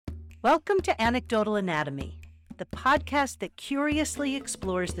Welcome to Anecdotal Anatomy, the podcast that curiously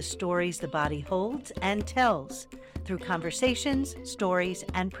explores the stories the body holds and tells through conversations, stories,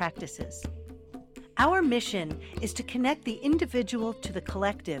 and practices. Our mission is to connect the individual to the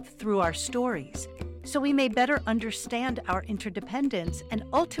collective through our stories, so we may better understand our interdependence and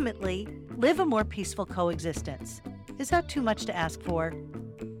ultimately live a more peaceful coexistence. Is that too much to ask for?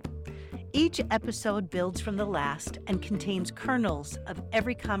 Each episode builds from the last and contains kernels of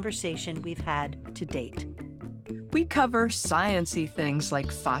every conversation we've had to date. We cover science-y things like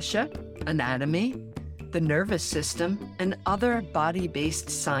fascia, anatomy, the nervous system, and other body-based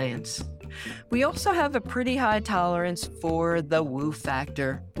science. We also have a pretty high tolerance for the woo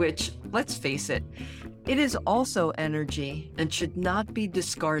factor, which, let's face it, it is also energy and should not be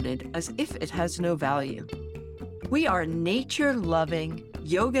discarded as if it has no value. We are nature-loving,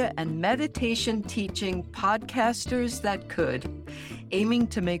 yoga and meditation teaching podcasters that could, aiming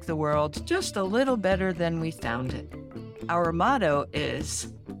to make the world just a little better than we found it. Our motto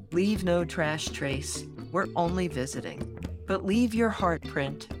is, leave no trash trace. We're only visiting, but leave your heart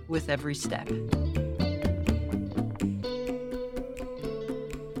print with every step.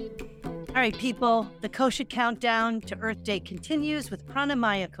 All right, people, the Kosha countdown to Earth Day continues with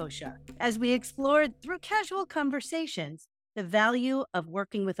Pranamaya Kosha, as we explored through casual conversations the value of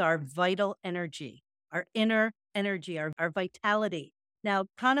working with our vital energy, our inner energy, our vitality. Now,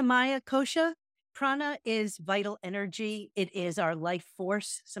 Pranamaya Kosha, prana is vital energy. It is our life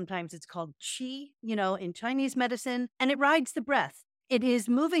force. Sometimes it's called chi, in Chinese medicine, and it rides the breath. It is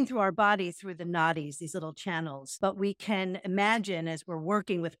moving through our body through the nadis, these little channels. But we can imagine as we're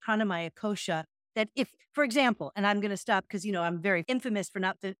working with Pranamaya Kosha that if, for example, and I'm going to stop because, I'm very infamous for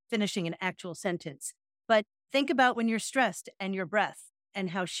not finishing an actual sentence, but think about when you're stressed and your breath and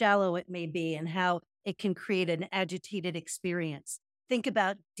how shallow it may be and how it can create an agitated experience. Think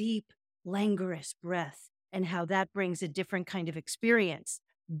about deep, languorous breath and how that brings a different kind of experience.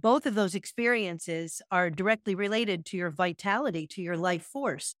 Both of those experiences are directly related to your vitality, to your life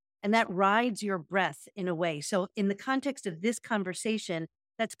force, and that rides your breath in a way. So in the context of this conversation,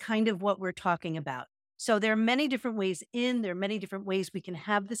 that's kind of what we're talking about. So there are many different ways there are many different ways we can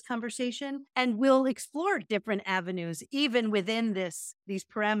have this conversation, and we'll explore different avenues even within these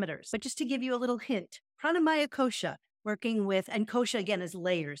parameters. But just to give you a little hint, Pranamaya Kosha, working with, and Kosha again is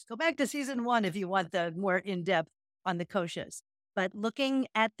layers. Go back to season 1 if you want the more in-depth on the koshas. But looking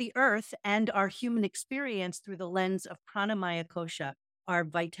at the earth and our human experience through the lens of Pranamaya Kosha, our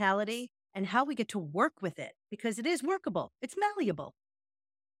vitality and how we get to work with it, because it is workable. It's malleable.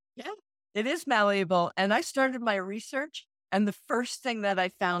 Yeah, it is malleable. And I started my research, and the first thing that I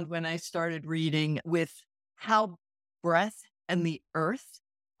found when I started reading with how breath and the earth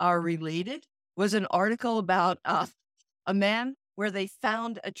are related was an article about a man where they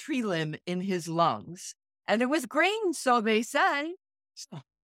found a tree limb in his lungs. And it was green, so they say. So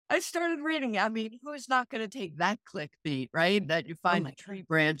I started reading. I mean, who's not going to take that clickbait, right? That you find a tree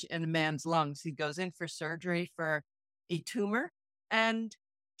branch in a man's lungs. He goes in for surgery for a tumor and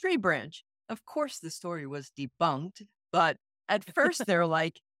tree branch. Of course, the story was debunked. But at first, they're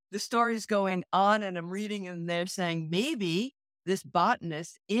like, the story's going on, and I'm reading, and they're saying maybe this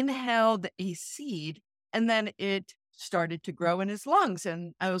botanist inhaled a seed, and then it started to grow in his lungs.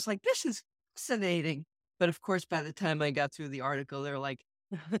 And I was like, this is fascinating. But of course, by the time I got through the article, they're like,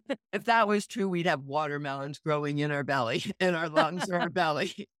 if that was true, we'd have watermelons growing in our belly, in our lungs or our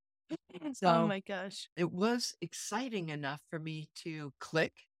belly. So oh my gosh. It was exciting enough for me to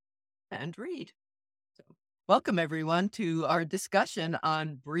click and read. So welcome everyone to our discussion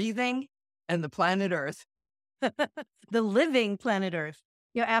on breathing and the planet Earth. The living planet Earth.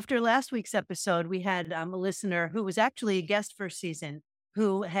 After last week's episode, we had a listener who was actually a guest first season,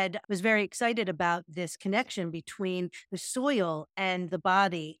 who was very excited about this connection between the soil and the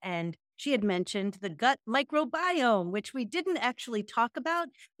body. And she had mentioned the gut microbiome, which we didn't actually talk about,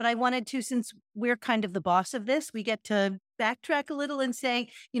 but I wanted to, since we're kind of the boss of this, we get to backtrack a little and say,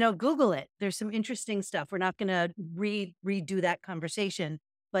 Google it. There's some interesting stuff. We're not going to redo that conversation,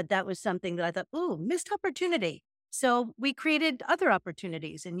 but that was something that I thought, missed opportunity. So we created other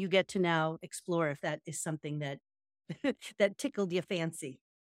opportunities, and you get to now explore if that is something that that tickled your fancy.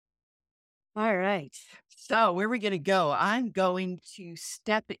 All right. So where are we going to go? I'm going to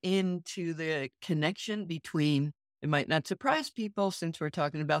step into the connection between, it might not surprise people since we're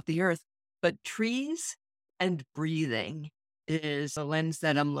talking about the earth, but trees and breathing is the lens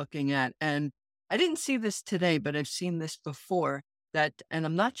that I'm looking at. And I didn't see this today, but I've seen this before and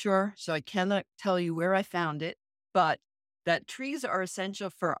I'm not sure, so I cannot tell you where I found it, but that trees are essential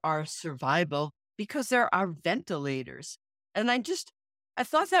for our survival because they're our ventilators. And I I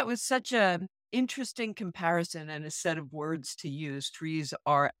thought that was such a interesting comparison and a set of words to use. Trees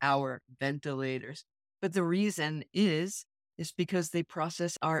are our ventilators. But the reason is because they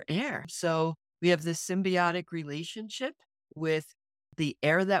process our air. So we have this symbiotic relationship with the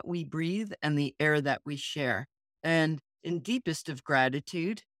air that we breathe and the air that we share. And in deepest of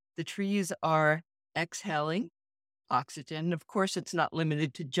gratitude, the trees are exhaling oxygen. Of course, it's not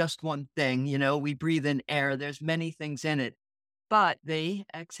limited to just one thing. You know, we breathe in air, there's many things in it, but they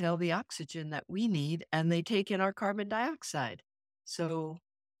exhale the oxygen that we need and they take in our carbon dioxide. So,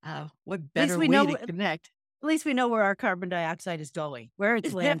 what At least better we way know to connect? at least we know where our carbon dioxide is going, where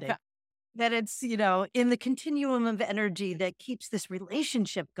it's landing. That it's, in the continuum of energy that keeps this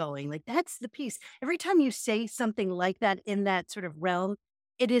relationship going. Like that's the piece. Every time you say something like that in that sort of realm,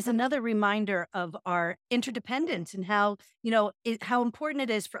 it is another reminder of our interdependence and how, how important it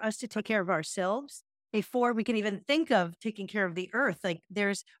is for us to take care of ourselves before we can even think of taking care of the earth. Like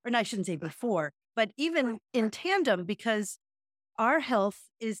or no, I shouldn't say before, but even in tandem, because our health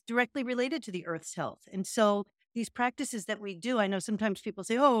is directly related to the earth's health. And so these practices that we do, I know sometimes people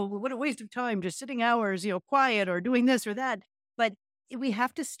say, oh, well, what a waste of time, just sitting hours, quiet or doing this or that. But we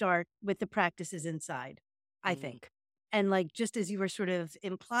have to start with the practices inside, I think. And like, just as you were sort of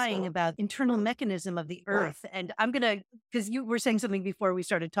implying about internal mechanism of the earth, and because you were saying something before we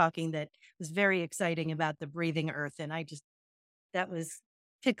started talking that was very exciting about the breathing earth. And that was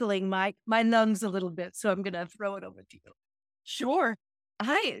tickling my lungs a little bit. So I'm going to throw it over to you. Sure.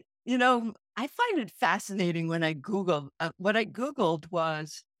 I find it fascinating when I Googled, what I Googled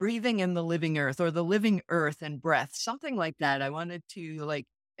was breathing in the living earth or the living earth and breath, something like that. I wanted to like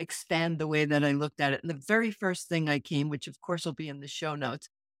expand the way that I looked at it. And the very first thing I came, which of course will be in the show notes,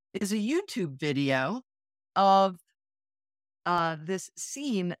 is a YouTube video of this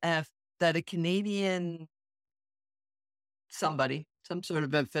scene that a Canadian somebody, some sort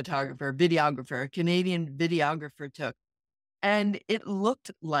of a photographer, videographer, a Canadian videographer took. And it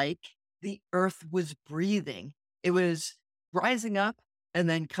looked like the earth was breathing. It was rising up and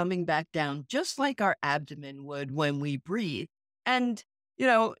then coming back down, just like our abdomen would when we breathe. And,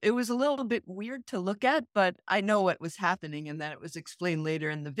 it was a little bit weird to look at, but I know what was happening. And then it was explained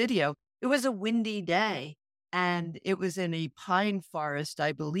later in the video. It was a windy day and it was in a pine forest,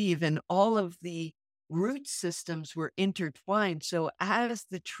 I believe, and all of the root systems were intertwined. So as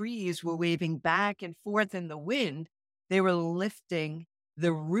the trees were waving back and forth in the wind, they were lifting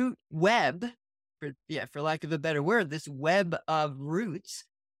the root web, for lack of a better word, this web of roots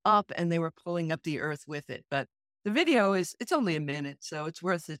up, and they were pulling up the earth with it. But the video it's only a minute, so it's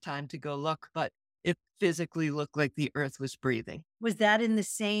worth the time to go look, but it physically looked like the earth was breathing. Was that in the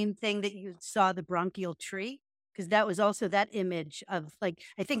same thing that you saw the bronchial tree? Because that was also that image of like,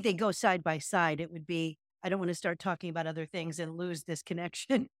 I think they go side by side. It would be, I don't want to start talking about other things and lose this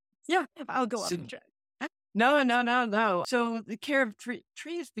connection. Yeah. I'll go off the track. No, no, no, no. So the care of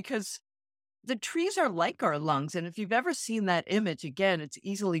trees, because the trees are like our lungs. And if you've ever seen that image, again, it's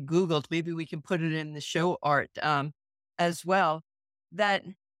easily Googled. Maybe we can put it in the show art as well. That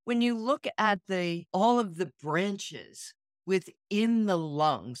when you look at all of the branches within the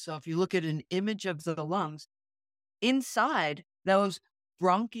lungs, so if you look at an image of the lungs, inside those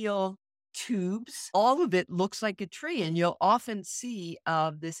bronchial tubes, all of it looks like a tree. And you'll often see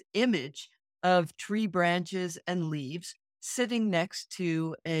this image of tree branches and leaves sitting next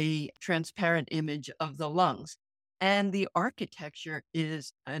to a transparent image of the lungs. And the architecture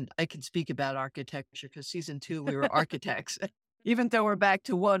and I can speak about architecture because season 2, we were architects. Even though we're back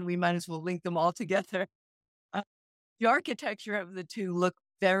to 1, we might as well link them all together. The architecture of the two look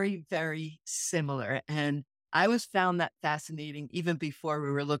very, very similar. And I found that fascinating even before we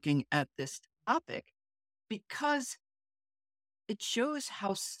were looking at this topic, because it shows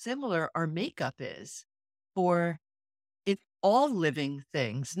how similar our makeup is for all living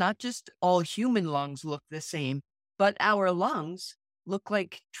things, not just all human lungs look the same, but our lungs look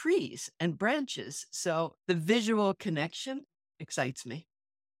like trees and branches. So the visual connection excites me.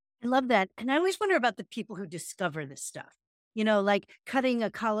 I love that. And I always wonder about the people who discover this stuff. Like cutting a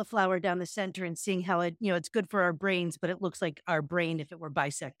cauliflower down the center and seeing how it's good for our brains, but it looks like our brain if it were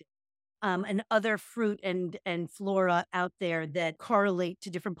bisected. And other fruit and flora out there that correlate to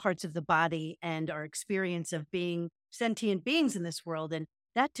different parts of the body and our experience of being sentient beings in this world. And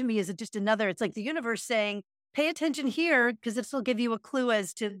that to me is just it's like the universe saying, pay attention here because this will give you a clue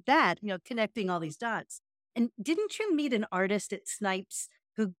as to that, connecting all these dots. And didn't you meet an artist at Snipes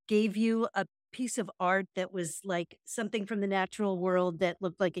who gave you a piece of art that was like something from the natural world that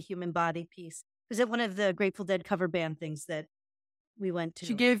looked like a human body piece? Was it one of the Grateful Dead cover band things that we went She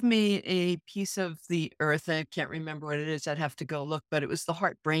to. gave me a piece of the earth. I can't remember what it is. I'd have to go look, but it was the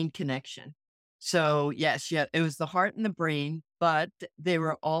heart brain connection. So, yes, yeah, it was the heart and the brain, but they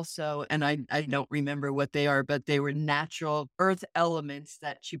were also, and I don't remember what they are, but they were natural earth elements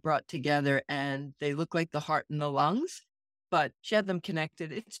that she brought together and they look like the heart and the lungs, but she had them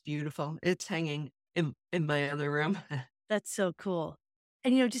connected. It's beautiful. It's hanging in my other room. That's so cool.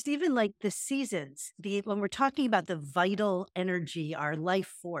 And, just even like the seasons, when we're talking about the vital energy, our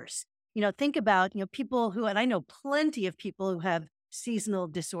life force, think about, people who, and I know plenty of people who have seasonal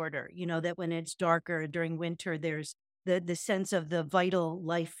disorder, that when it's darker during winter, there's the sense of the vital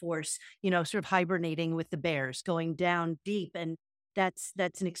life force, sort of hibernating with the bears, going down deep. And that's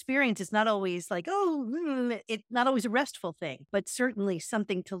an experience. It's not always like, it's not always a restful thing, but certainly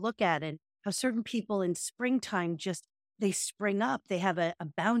something to look at. And how certain people in springtime just they spring up. They have a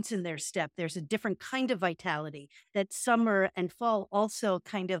bounce in their step. There's a different kind of vitality that summer and fall also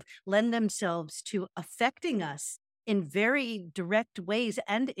kind of lend themselves to affecting us in very direct ways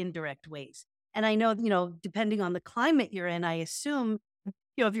and indirect ways. And I know, depending on the climate you're in, I assume,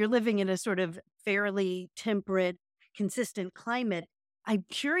 if you're living in a sort of fairly temperate, consistent climate, I'm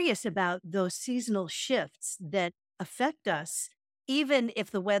curious about those seasonal shifts that affect us, even if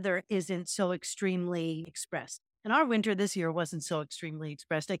the weather isn't so extremely expressed. And our winter this year wasn't so extremely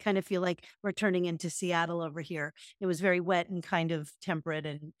expressed. I kind of feel like we're turning into Seattle over here. It was very wet and kind of temperate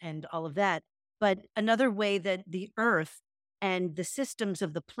and all of that. But another way that the earth and the systems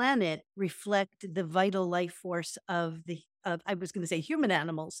of the planet reflect the vital life force of I was going to say human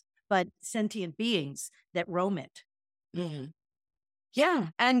animals, but sentient beings that roam it. Mhm. Yeah.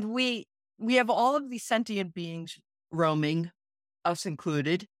 And we have all of these sentient beings roaming, us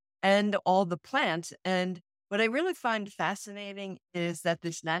included, and all the plants. And what I really find fascinating is that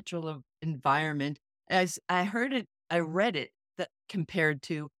this natural environment, as I read it that compared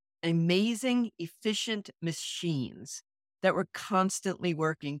to amazing, efficient machines that were constantly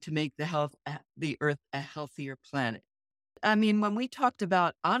working to make the earth a healthier planet. I mean, when we talked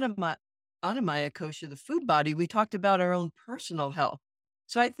about Anamaya Kosha, the food body, we talked about our own personal health.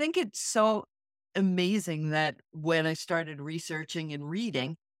 So I think it's so amazing that when I started researching and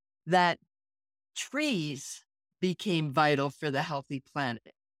reading, that trees became vital for the healthy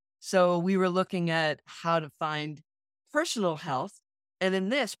planet. So we were looking at how to find personal health. And in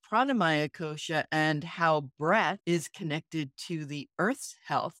this, pranamaya kosha and how breath is connected to the earth's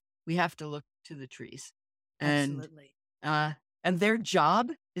health, we have to look to the trees. And Absolutely. uh, and their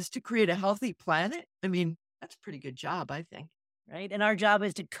job is to create a healthy planet. I mean, that's a pretty good job, I think. Right. And our job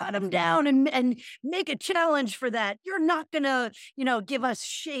is to cut them down and make a challenge for that. You're not going to, give us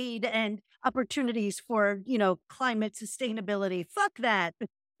shade and opportunities for, climate sustainability. Fuck that.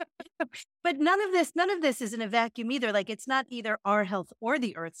 But none of this is in a vacuum either. Like it's not either our health or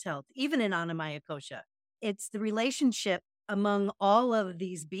the earth's health, even in Anamaya Kosha. It's the relationship among all of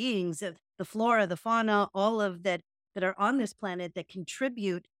these beings of the flora, the fauna, all of that are on this planet that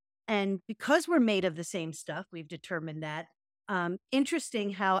contribute. And because we're made of the same stuff, we've determined that.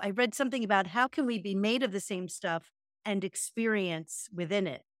 Interesting how I read something about how can we be made of the same stuff and experience within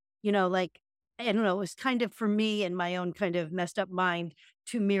it. Like I don't know, it was kind of for me and my own kind of messed up mind,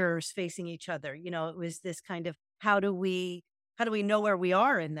 two mirrors facing each other. It was this kind of how do we know where we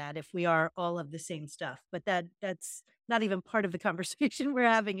are in that if we are all of the same stuff? But that's not even part of the conversation we're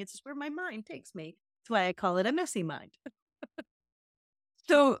having. It's just where my mind takes me. That's why I call it a messy mind.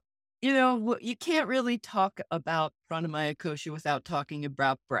 So, you can't really talk about pranamaya kosha without talking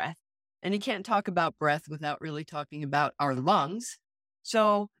about breath. And you can't talk about breath without really talking about our lungs.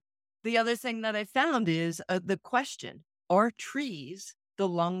 So, the other thing that I found is the question, are trees the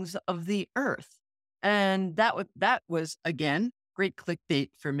lungs of the earth? And that was again great clickbait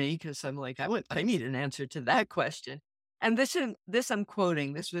for me because I'm like, I need an answer to that question. And this I'm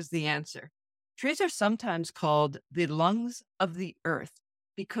quoting, this was the answer. Trees are sometimes called the lungs of the earth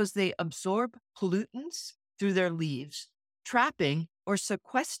because they absorb pollutants through their leaves, trapping or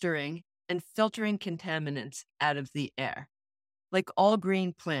sequestering and filtering contaminants out of the air. Like all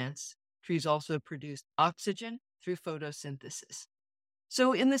green plants, trees also produce oxygen through photosynthesis.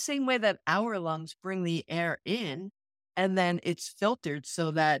 So, in the same way that our lungs bring the air in and then it's filtered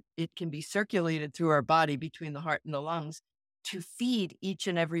so that it can be circulated through our body between the heart and the lungs to feed each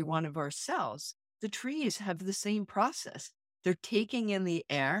and every one of our cells, the trees have the same process. They're taking in the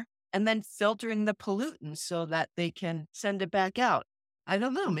air and then filtering the pollutants so that they can send it back out. I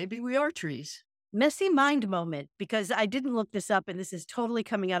don't know. Maybe we are trees. Messy mind moment, because I didn't look this up and this is totally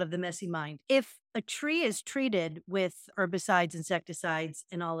coming out of the messy mind. If a tree is treated with herbicides, insecticides,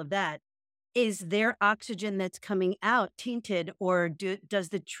 and all of that, is their oxygen that's coming out tainted, or has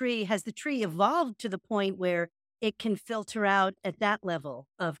the tree evolved to the point where it can filter out at that level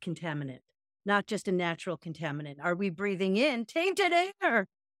of contaminant, not just a natural contaminant? Are we breathing in tainted air?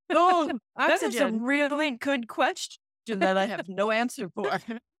 Oh, that is a Oxygen. really good question that I have no answer for.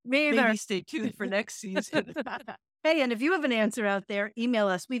 Me either. Maybe stay tuned for next season. Hey, and if you have an answer out there, email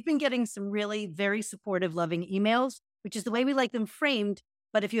us. We've been getting some really very supportive, loving emails, which is the way we like them framed.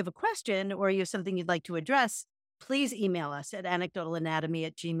 But if you have a question or you have something you'd like to address, please email us at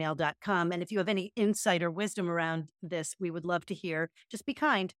anecdotalanatomy@gmail.com. And if you have any insight or wisdom around this, we would love to hear. Just be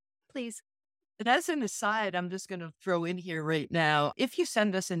kind, please. And as an aside, I'm just going to throw in here right now. If you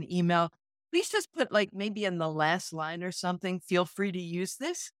send us an email, please just put like maybe in the last line or something, feel free to use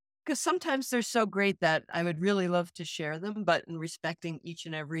this. Because sometimes they're so great that I would really love to share them, but in respecting each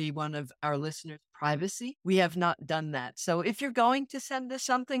and every one of our listeners' privacy, we have not done that. So if you're going to send us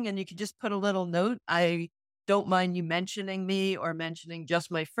something and you can just put a little note, I don't mind you mentioning me or mentioning just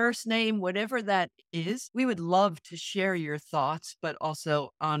my first name, whatever that is. We would love to share your thoughts, but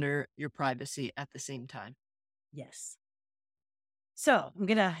also honor your privacy at the same time. Yes. So I'm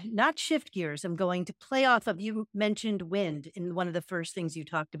going to not shift gears. I'm going to play off of, you mentioned wind in one of the first things you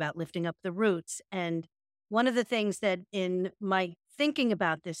talked about, lifting up the roots. And one of the things that in my thinking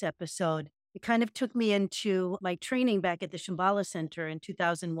about this episode, it kind of took me into my training back at the Shambhala Center in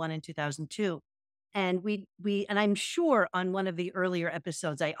 2001 and 2002. And and I'm sure on one of the earlier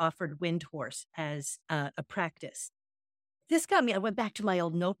episodes, I offered Wind Horse as a practice. This got me, I went back to my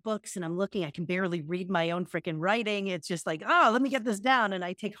old notebooks and I'm looking, I can barely read my own freaking writing. It's just like, oh, let me get this down. And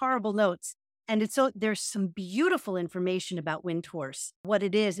I take horrible notes. And there's some beautiful information about Wind Horse, what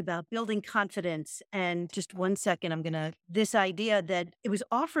it is about building confidence. And just one second, this idea that it was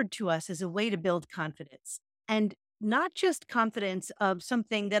offered to us as a way to build confidence, and not just confidence of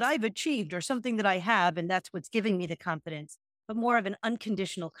something that I've achieved or something that I have, and that's what's giving me the confidence, but more of an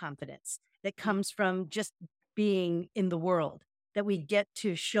unconditional confidence that comes from just being in the world, that we get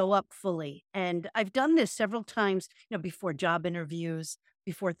to show up fully. And I've done this several times, before job interviews,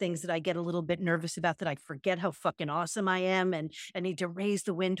 before things that I get a little bit nervous about, that I forget how fucking awesome I am and I need to raise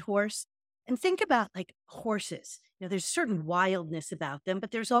the wind horse. And think about like horses. There's certain wildness about them,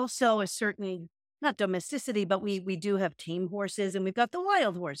 but there's also a certain, not domesticity, but we do have tame horses and we've got the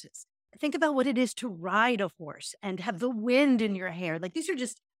wild horses. Think about what it is to ride a horse and have the wind in your hair. Like, these are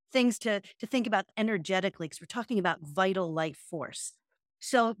just things to think about energetically, because we're talking about vital life force.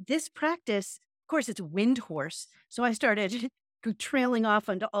 So this practice, of course, it's Wind Horse. So I started trailing off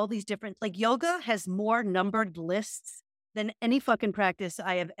onto all these different, like, yoga has more numbered lists than any fucking practice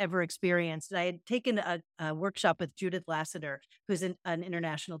I have ever experienced. And I had taken a workshop with Judith Lassiter, who's an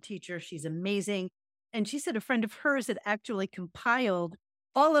international teacher. She's amazing. And she said a friend of hers had actually compiled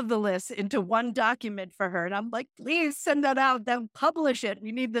all of the lists into one document for her. And I'm like, please send that out, then publish it.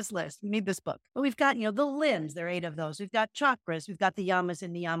 We need this list. We need this book. But we've got, the limbs. There are 8 of those. We've got chakras. We've got the yamas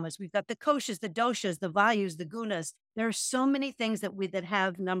and niyamas. We've got the koshas, the doshas, the vayus, the gunas. There are so many things that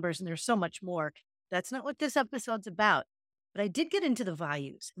have numbers, and there's so much more. That's not what this episode's about. But I did get into the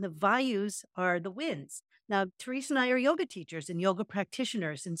vayus, and the vayus are the winds. Now, Teresa and I are yoga teachers and yoga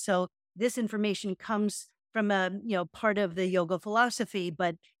practitioners. And so this information comes from a, part of the yoga philosophy,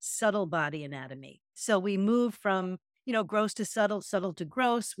 but subtle body anatomy. So we move from, gross to subtle, subtle to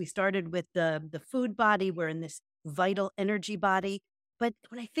gross. We started with the food body. We're in this vital energy body. But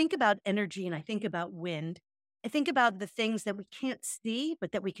when I think about energy and I think about wind, I think about the things that we can't see,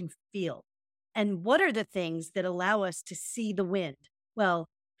 but that we can feel. And what are the things that allow us to see the wind? Well,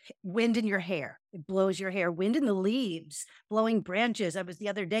 wind in your hair. It blows your hair. Wind in the leaves, blowing branches. I was the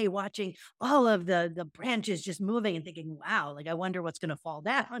other day watching all of the branches just moving and thinking, wow, like, I wonder what's going to fall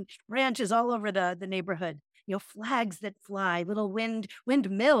down. Branches all over the neighborhood, flags that fly, little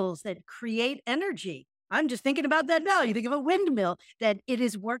windmills that create energy. I'm just thinking about that now. You think of a windmill, that it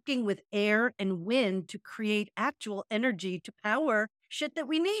is working with air and wind to create actual energy to power shit that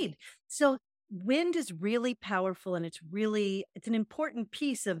we need. So wind is really powerful, and it's an important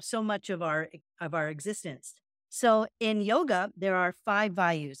piece of so much of our existence. So in yoga, there are 5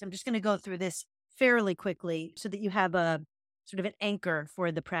 vayus. I'm just going to go through this fairly quickly so that you have a sort of an anchor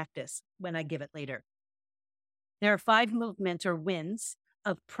for the practice when I give it later. There are 5 movements or winds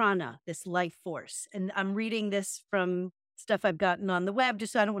of prana, this life force. And I'm reading this from stuff I've gotten on the web,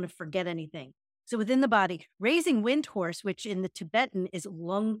 just so I don't want to forget anything. So within the body, raising wind horse, which in the Tibetan is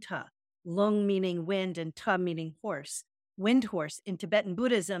lungta. Lung meaning wind and ta meaning horse. Wind horse in Tibetan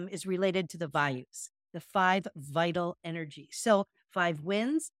Buddhism is related to the vayus, the 5 vital energies. So 5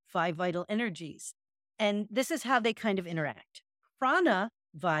 winds, 5 vital energies. And this is how they kind of interact. Prana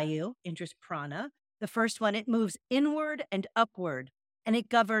vayu, enters prana. The first one, it moves inward and upward, and it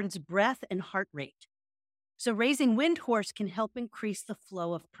governs breath and heart rate. So raising wind horse can help increase the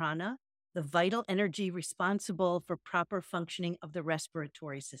flow of prana, the vital energy responsible for proper functioning of the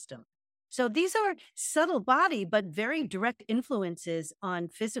respiratory system. So these are subtle body, but very direct influences on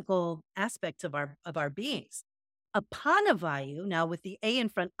physical aspects of our beings. Apana vayu, now with the A in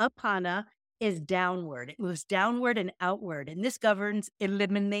front, apana is downward. It moves downward and outward, and this governs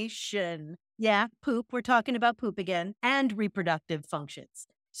elimination. Yeah, poop. We're talking about poop again, and reproductive functions.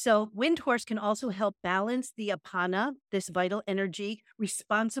 So, wind horse can also help balance the apana, this vital energy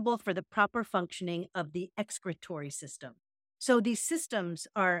responsible for the proper functioning of the excretory system. So, these systems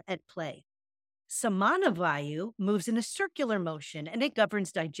are at play. Samana vayu moves in a circular motion and it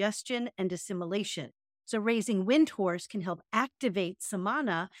governs digestion and assimilation. So, raising wind horse can help activate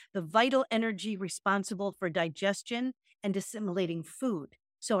samana, the vital energy responsible for digestion and assimilating food.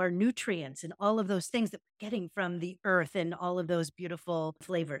 So, our nutrients and all of those things that we're getting from the earth and all of those beautiful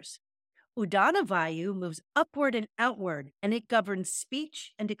flavors. Udana Vayu moves upward and outward, and it governs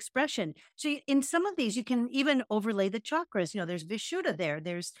speech and expression. So, in some of these, you can even overlay the chakras. There's Vishuddha there.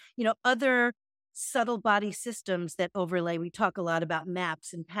 There's, other subtle body systems that overlay. We talk a lot about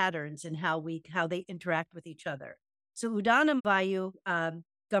maps and patterns and how they interact with each other. So, Udana Vayu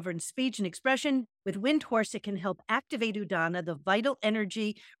governs speech and expression. With wind horse, it can help activate Udana, the vital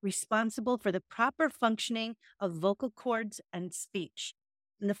energy responsible for the proper functioning of vocal cords and speech.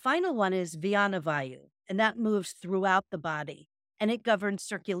 And the final one is Vyana Vayu, and that moves throughout the body, and it governs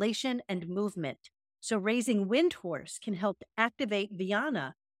circulation and movement. So raising wind horse can help activate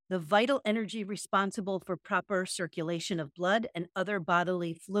Vyana, the vital energy responsible for proper circulation of blood and other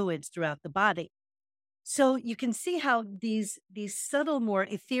bodily fluids throughout the body. So you can see how these subtle, more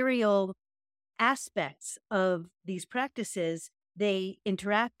ethereal aspects of these practices, they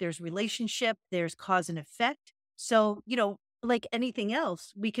interact. There's relationship, there's cause and effect. So, like anything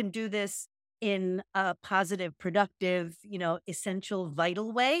else, we can do this in a positive, productive, essential,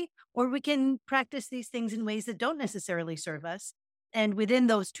 vital way, or we can practice these things in ways that don't necessarily serve us. And within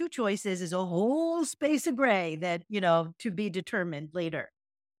those two choices is a whole space of gray that, to be determined later.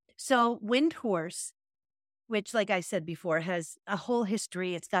 So, wind horse, which, like I said before, has a whole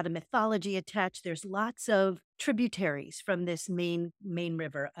history. It's got a mythology attached. There's lots of tributaries from this main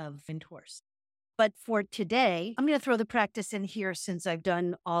river of wind horse. But for today, I'm going to throw the practice in here since I've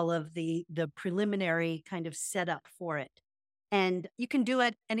done all of the preliminary kind of setup for it. And you can do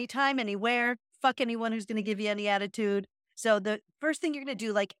it anytime, anywhere. Fuck anyone who's going to give you any attitude. So the first thing you're going to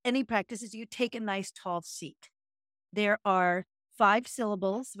do, like any practice, is you take a nice tall seat. There are 5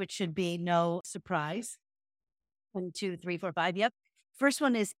 syllables, which should be no surprise. 1, 2, 3, 4, 5. Yep. First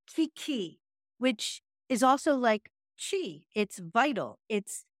one is ki, which is also like chi. It's vital.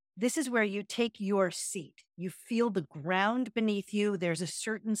 This is where you take your seat. You feel the ground beneath you. There's a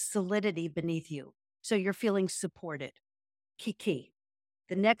certain solidity beneath you. So you're feeling supported. Ki.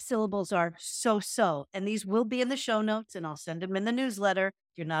 The next syllables are so, and these will be in the show notes, and I'll send them in the newsletter.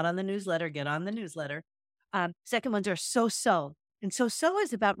 If you're not on the newsletter, get on the newsletter. Second ones are so. And so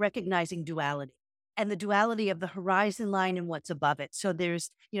is about recognizing duality and the duality of the horizon line and what's above it. So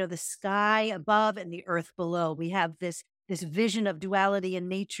there's, the sky above and the earth below. We have this vision of duality in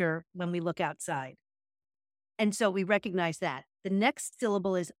nature when we look outside. And so we recognize that. The next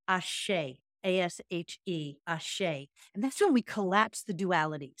syllable is ashe, A-S-H-E, ashe. And that's when we collapse the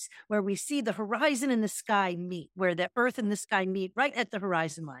dualities, where we see the horizon and the sky meet, where the earth and the sky meet right at the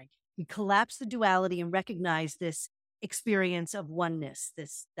horizon line. We collapse the duality and recognize this experience of oneness,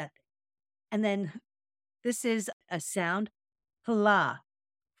 that. And then this is a sound, hala.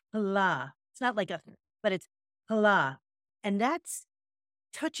 It's not like but it's hala. And that's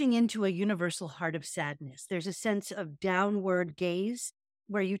touching into a universal heart of sadness. There's a sense of downward gaze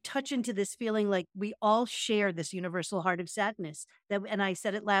where you touch into this feeling like we all share this universal heart of sadness. And I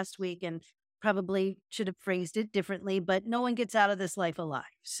said it last week and probably should have phrased it differently, but no one gets out of this life alive.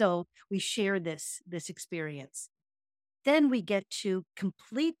 So we share this experience. Then we get to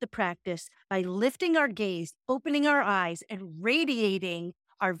complete the practice by lifting our gaze, opening our eyes, and radiating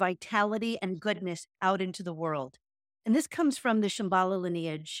our vitality and goodness out into the world. And this comes from the Shambhala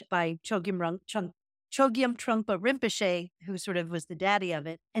lineage by Chogyam Trungpa Rinpoche, who sort of was the daddy of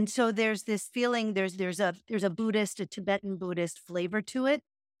it. And so there's this feeling, there's a Buddhist, a Tibetan Buddhist flavor to it,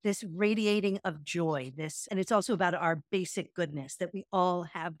 this radiating of joy, and it's also about our basic goodness, that we all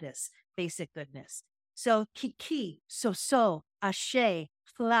have this basic goodness. So ki, so, ashe,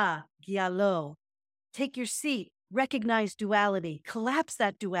 fla, gyalo. Take your seat, recognize duality, collapse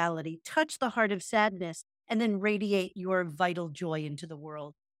that duality, touch the heart of sadness, and then radiate your vital joy into the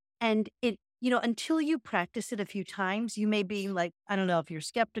world. And until you practice it a few times, you may be like, I don't know if you're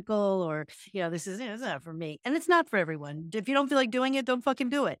skeptical or, it's not for me. And it's not for everyone. If you don't feel like doing it, don't fucking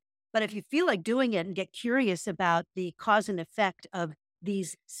do it. But if you feel like doing it and get curious about the cause and effect of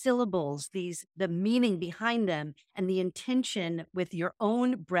these syllables, the meaning behind them and the intention with your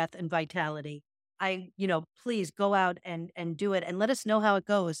own breath and vitality, please go out and do it and let us know how it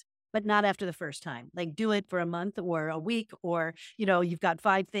goes, but not after the first time. Like do it for a month or a week, or, you've got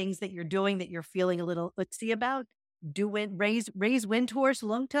 5 things that you're doing that you're feeling a little utsy about. Do it, raise wind towards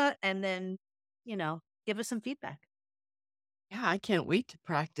Lungta, and then, give us some feedback. Yeah, I can't wait to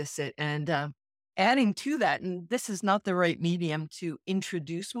practice it. And adding to that, and this is not the right medium to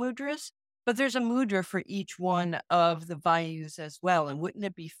introduce mudras, but there's a mudra for each one of the vayus as well. And wouldn't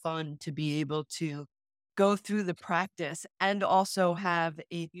it be fun to be able to go through the practice and also have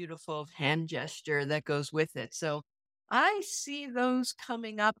a beautiful hand gesture that goes with it? So I see those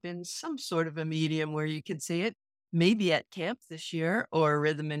coming up in some sort of a medium where you can see it, maybe at camp this year or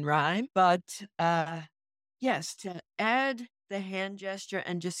Rhythm and Rhyme. But yes, to add the hand gesture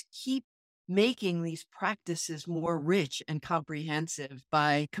and just keep making these practices more rich and comprehensive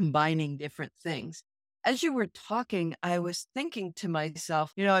by combining different things. As you were talking, I was thinking to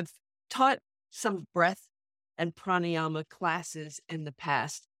myself, I've taught some breath and pranayama classes in the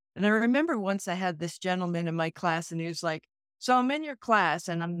past. And I remember once I had this gentleman in my class and he was like, so I'm in your class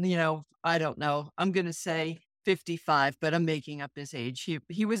and I'm, I don't know, I'm going to say 55, but I'm making up his age.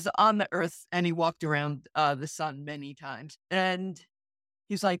 He was on the earth and he walked around the sun many times. And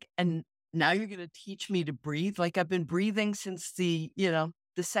he's like, and now you're going to teach me to breathe? Like I've been breathing since the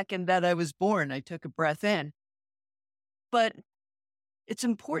second that I was born, I took a breath in. But it's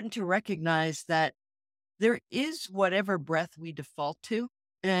important to recognize that there is whatever breath we default to.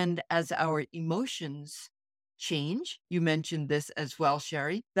 And as our emotions change, you mentioned this as well,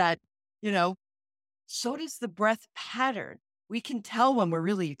 Sherry, that, so does the breath pattern. We can tell when we're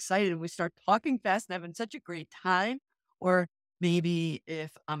really excited and we start talking fast and having such a great time. Or maybe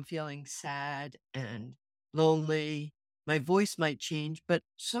if I'm feeling sad and lonely, my voice might change, but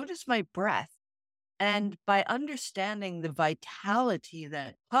so does my breath. And by understanding the vitality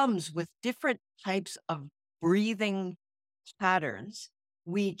that comes with different types of breathing patterns,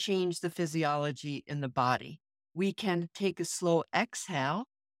 we change the physiology in the body. We can take a slow exhale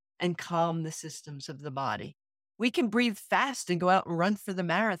and calm the systems of the body. We can breathe fast and go out and run for the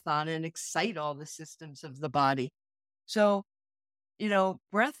marathon and excite all the systems of the body. So,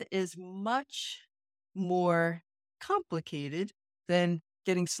 breath is much more complicated than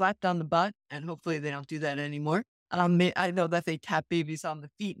getting slapped on the butt, and hopefully they don't do that anymore. I know that they tap babies on the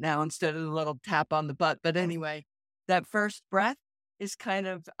feet now instead of the little tap on the butt. But anyway, that first breath is kind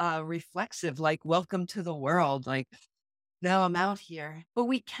of reflexive, like welcome to the world. Like now I'm out here. But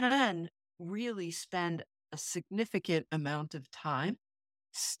we can really spend a significant amount of time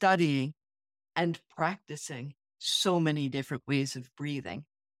studying and practicing so many different ways of breathing.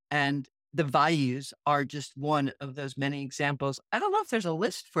 And the vayus are just one of those many examples. I don't know if there's a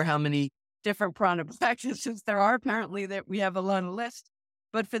list for how many different prana practices there are. Apparently that we have a long list,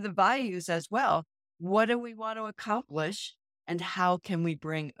 but for the vayus as well, what do we want to accomplish and how can we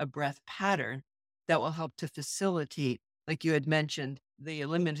bring a breath pattern that will help to facilitate, like you had mentioned, the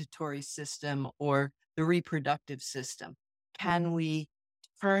eliminatory system or the reproductive system? Can we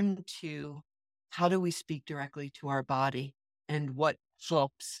turn to how do we speak directly to our body and what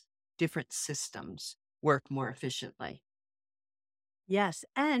helps different systems work more efficiently? Yes.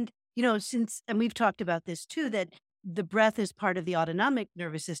 And, and we've talked about this too, that the breath is part of the autonomic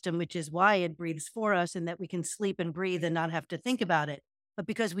nervous system, which is why it breathes for us and that we can sleep and breathe and not have to think about it. But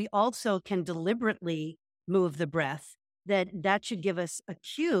because we also can deliberately move the breath, that should give us a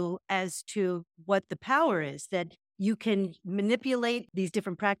cue as to what the power is, that you can manipulate these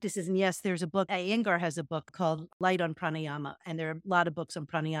different practices. And yes, there's a book, Iyengar has a book called Light on Pranayama, and there are a lot of books on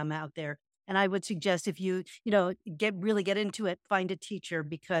pranayama out there. And I would suggest if you, get into it, find a teacher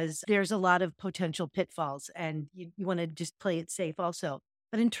because there's a lot of potential pitfalls and you want to just play it safe also.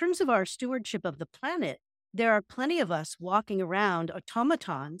 But in terms of our stewardship of the planet, there are plenty of us walking around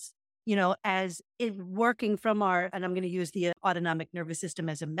automatons, as it working from and I'm going to use the autonomic nervous system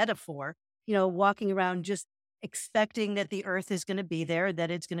as a metaphor, walking around just expecting that the earth is going to be there,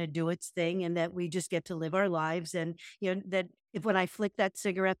 that it's going to do its thing, and that we just get to live our lives. And, that if when I flick that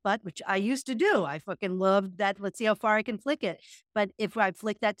cigarette butt, which I used to do, I fucking loved that. Let's see how far I can flick it. But if I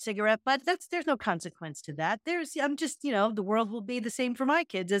flick that cigarette butt, there's no consequence to that. I'm just, the world will be the same for my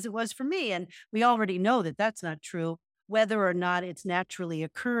kids as it was for me. And we already know that that's not true. whether or not it's naturally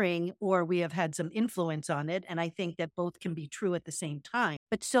occurring or we have had some influence on it. And I think that both can be true at the same time.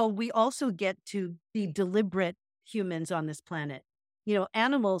 But so we also get to be deliberate humans on this planet.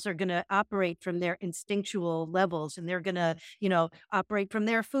 Animals are going to operate from their instinctual levels, and they're going to, operate from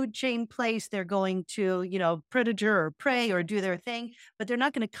their food chain place. They're going to, predator or prey or do their thing, but they're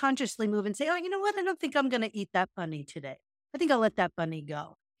not going to consciously move and say, oh, you know what? I don't think I'm going to eat that bunny today. I think I'll let that bunny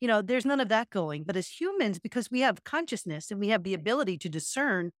go. There's none of that going. But as humans, because we have consciousness and we have the ability to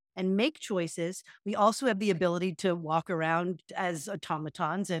discern and make choices, we also have the ability to walk around as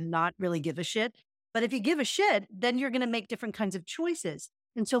automatons and not really give a shit. But if you give a shit, then you're going to make different kinds of choices.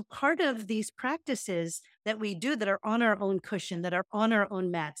 And so part of these practices that we do that are on our own cushion, that are on our own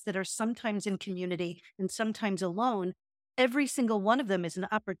mats, that are sometimes in community and sometimes alone, every single one of them is an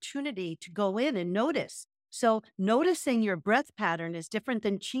opportunity to go in and notice. So noticing your breath pattern is different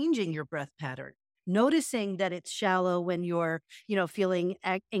than changing your breath pattern. Noticing that it's shallow when you're, feeling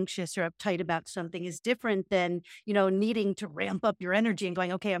anxious or uptight about something is different than, needing to ramp up your energy and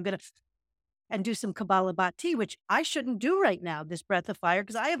going, okay, I'm going to and do some Kabbalah Bati, which I shouldn't do right now, this breath of fire,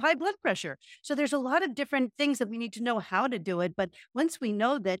 because I have high blood pressure. So there's a lot of different things that we need to know how to do it. But once we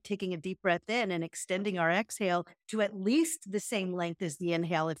know that, taking a deep breath in and extending our exhale to at least the same length as the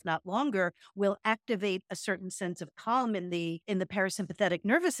inhale, if not longer, will activate a certain sense of calm in the parasympathetic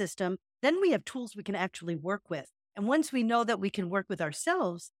nervous system. Then we have tools we can actually work with. And once we know that we can work with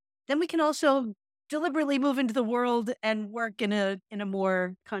ourselves, then we can also deliberately move into the world and work in a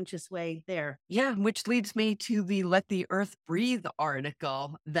more conscious way there. Yeah, which leads me to the Let the Earth Breathe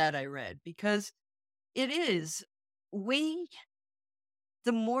article that I read, because it is,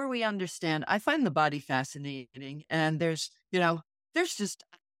 the more we understand, I find the body fascinating. And there's just,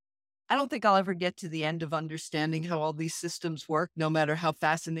 I don't think I'll ever get to the end of understanding how all these systems work, no matter how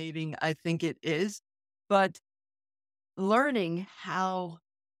fascinating I think it is. But learning how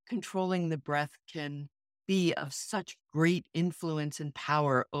controlling the breath can be of such great influence and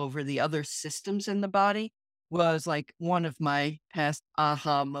power over the other systems in the body was like one of my past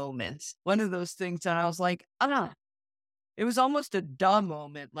aha moments. One of those things that I was like, it was almost a dumb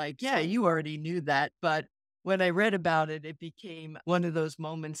moment. Like, yeah, you already knew that. But when I read about it, it became one of those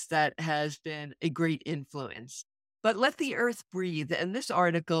moments that has been a great influence. But Let the Earth Breathe. And this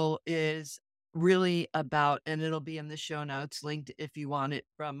article is really about, and it'll be in the show notes linked if you want it,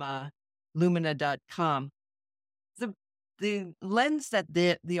 from lumina.com. The lens that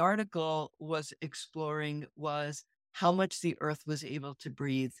the article was exploring was how much the earth was able to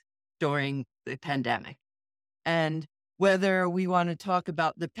breathe during the pandemic. And whether we want to talk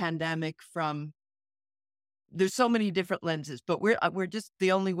about the pandemic from, there's so many different lenses, but we're just,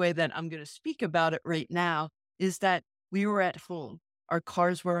 the only way that I'm going to speak about it right now is that we were at home. Our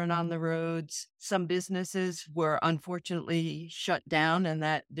cars weren't on the roads. Some businesses were unfortunately shut down, and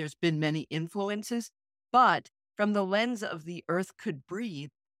that there's been many influences. But from the lens of the earth could breathe,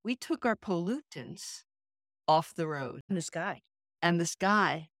 we took our pollutants off the road And the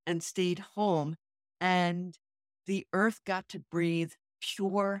sky. And stayed home. And the earth got to breathe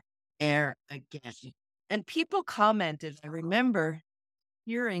pure air again. And people commented, I remember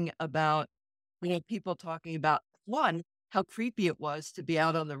hearing about people talking about, one, how creepy it was to be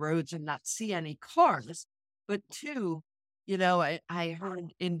out on the roads and not see any cars. But two, I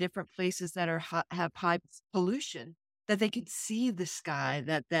heard in different places that have high pollution that they could see the sky,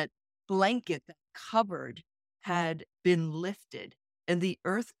 that blanket that covered had been lifted and the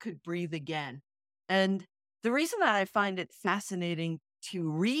earth could breathe again. And the reason that I find it fascinating to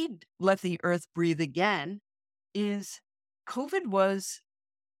read Let the Earth Breathe Again is COVID was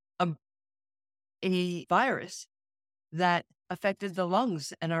a virus that affected the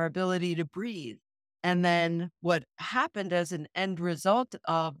lungs and our ability to breathe. And then what happened as an end result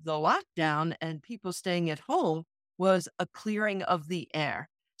of the lockdown and people staying at home was a clearing of the air.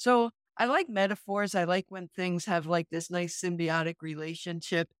 So I like metaphors. I like when things have like this nice symbiotic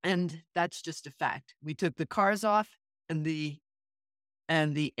relationship. And that's just a fact. We took the cars off and the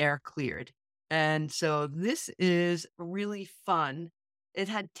air cleared. And so this is really fun. It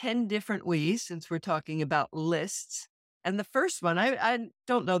had 10 different ways, since we're talking about lists. And the first one, I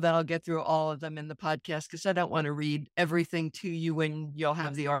don't know that I'll get through all of them in the podcast because I don't want to read everything to you when you'll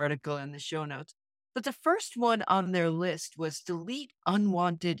have the article in the show notes. But the first one on their list was delete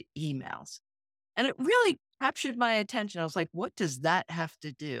unwanted emails. And it really captured my attention. I was like, what does that have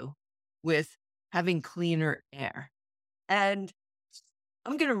to do with having cleaner air? And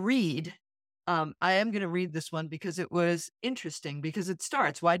I'm going to read. I am going to read this one because it was interesting, because it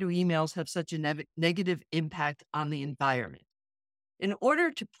starts, why do emails have such a negative impact on the environment? In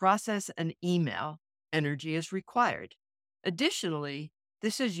order to process an email, energy is required. Additionally,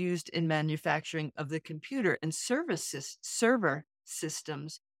 this is used in manufacturing of the computer and server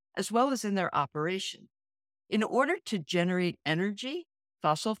systems, as well as in their operation. In order to generate energy,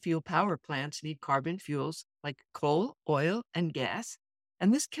 fossil fuel power plants need carbon fuels like coal, oil, and gas,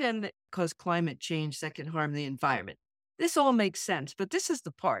 and this can cause climate change that can harm the environment. This all makes sense, but this is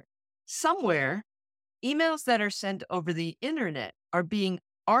the part. Somewhere, emails that are sent over the internet are being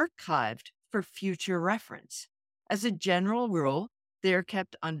archived for future reference. As a general rule, they are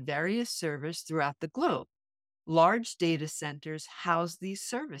kept on various servers throughout the globe. Large data centers house these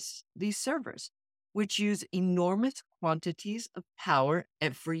servers, which use enormous quantities of power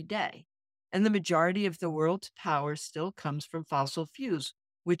every day. And the majority of the world's power still comes from fossil fuels,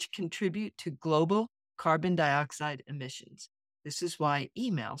 which contribute to global carbon dioxide emissions. This is why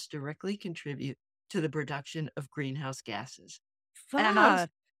emails directly contribute to the production of greenhouse gases. And Fuck.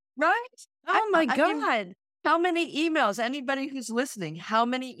 right? Oh my I mean, God. how many emails, anybody who's listening, how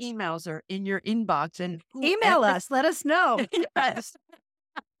many emails are in your inbox? And Email us. Let us know. Yes.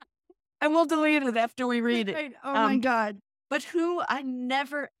 And we'll delete it after we read it. Right. Oh my God. But who I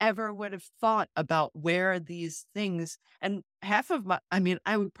never, ever would have thought about where these things, and half of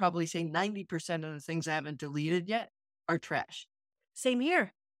I would probably say 90% of the things I haven't deleted yet are trash. Same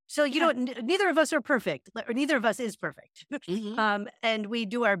here. So, neither of us are perfect, or neither of us is perfect. And we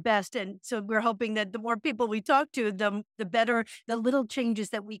do our best. And so we're hoping that the more people we talk to, the better, the little changes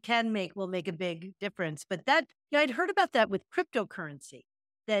that we can make will make a big difference. But I'd heard about that with cryptocurrency,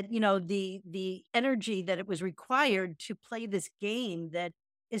 that, the energy that it was required to play this game that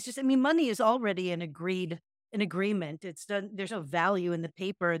is just, money is already an agreement. It's done. There's no value in the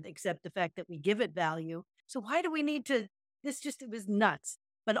paper except the fact that we give it value. So why do we need to, it was nuts.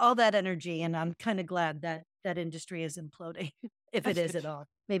 But all that energy, and I'm kind of glad that that industry is imploding, if it is at all.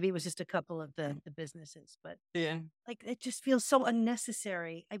 Maybe it was just a couple of the businesses, but Yeah. it just feels so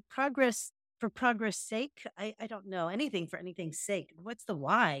unnecessary. Progress for progress sake. I don't know, anything for anything's sake. What's the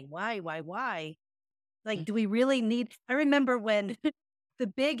why? Why? Do we really need? I remember when the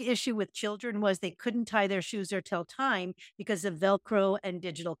big issue with children was they couldn't tie their shoes or tell time because of Velcro and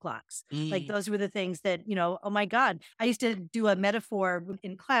digital clocks. Those were the things that, oh my God. I used to do a metaphor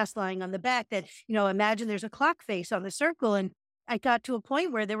in class lying on the back that, imagine there's a clock face on the circle. And I got to a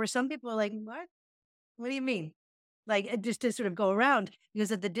point where there were some people like, what? What do you mean? Just to sort of go around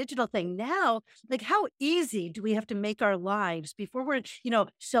because of the digital thing. Now, how easy do we have to make our lives before we're,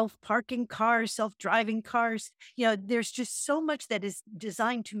 self-parking cars, self-driving cars? There's just so much that is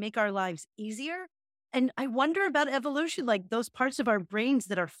designed to make our lives easier. And I wonder about evolution, those parts of our brains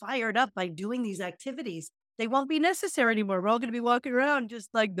that are fired up by doing these activities, they won't be necessary anymore. We're all going to be walking around just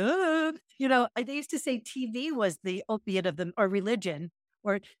like, duh. They used to say TV was the opiate of them, or religion.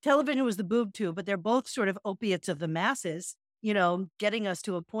 Or television was the boob tube, but they're both sort of opiates of the masses, getting us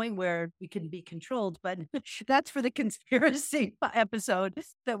to a point where we can be controlled. But that's for the conspiracy episode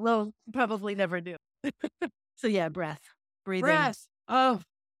that we'll probably never do. So yeah, breathing. Oh,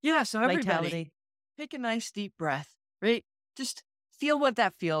 yeah. So everybody, Vitality. take a nice deep breath, right? Just feel what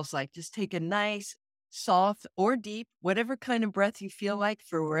that feels like. Just take a nice, soft or deep, whatever kind of breath you feel like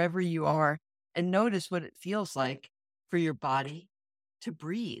for wherever you are, and notice what it feels like for your body to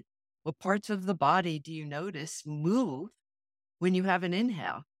breathe. What parts of the body do you notice move when you have an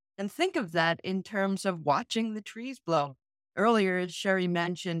inhale? And think of that in terms of watching the trees blow. Earlier, Sherry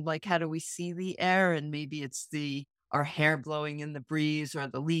mentioned, how do we see the air? And maybe it's our hair blowing in the breeze, or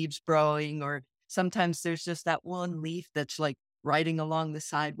the leaves blowing, or sometimes there's just that one leaf that's riding along the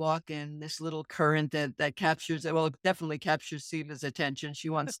sidewalk, and this little current that captures it. Well, it definitely captures Siva's attention. She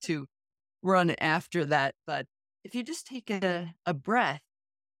wants to run after that. But if you just take a breath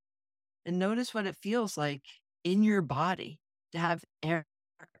and notice what it feels like in your body to have air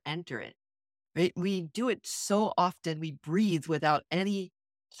enter it, right? We do it so often. We breathe without any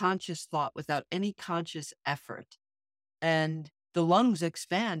conscious thought, without any conscious effort. And the lungs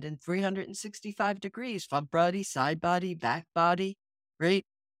expand in 365 degrees, front body, side body, back body, right?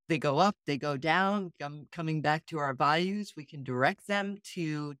 They go up, they go down, coming back to our values. We can direct them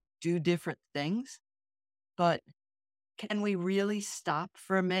to do different things. But can we really stop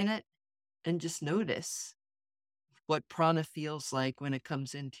for a minute and just notice what prana feels like when it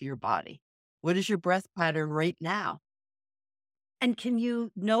comes into your body? What is your breath pattern right now? And can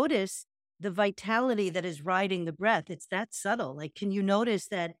you notice the vitality that is riding the breath? It's that subtle. Can you notice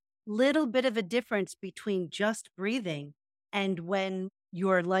that little bit of a difference between just breathing and when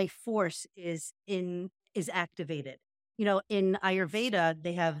your life force is activated? in Ayurveda,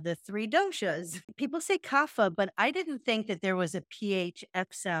 they have the three doshas. People say kapha, but I didn't think that there was a PHF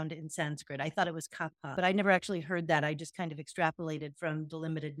sound in Sanskrit. I thought it was kapha, but I never actually heard that. I just kind of extrapolated from the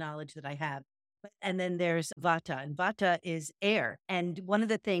limited knowledge that I have. And then there's vata, and vata is air. And one of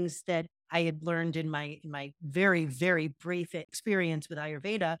the things that I had learned in my very, very brief experience with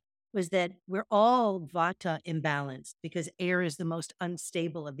Ayurveda was that we're all vata imbalanced because air is the most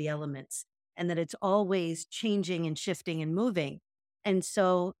unstable of the elements and that it's always changing and shifting and moving. And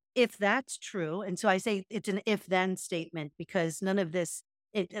so if that's true, and so I say it's an if then statement because none of this,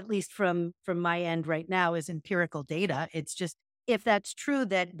 at least from my end right now, is empirical data. It's just if that's true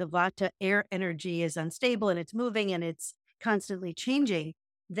that the vata air energy is unstable and it's moving and it's constantly changing,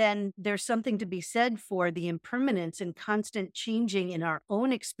 then there's something to be said for the impermanence and constant changing in our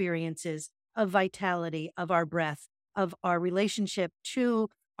own experiences of vitality, of our breath, of our relationship to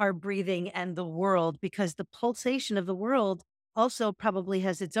our breathing and the world, because the pulsation of the world also probably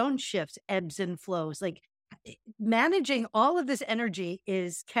has its own shifts, ebbs and flows. Like managing all of this energy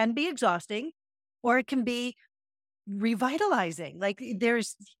can be exhausting, or it can be revitalizing. Like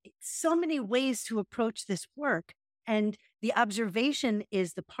there's so many ways to approach this work, and the observation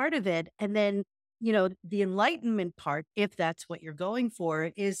is the part of it. And then, the enlightenment part, if that's what you're going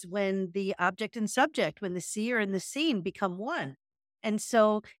for, is when the object and subject, when the seer and the seen become one. And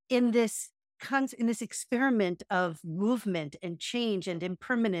so in this in this experiment of movement and change and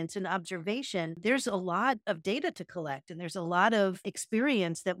impermanence and observation, there's a lot of data to collect and there's a lot of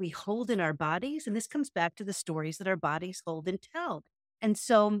experience that we hold in our bodies. And this comes back to the stories that our bodies hold and tell. And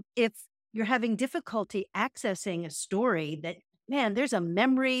so if you're having difficulty accessing a story that, man, there's a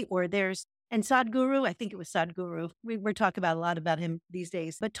memory and Sadhguru, I think it was Sadhguru, we're talking about a lot about him these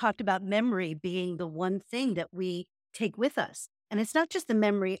days, but talked about memory being the one thing that we take with us. And it's not just the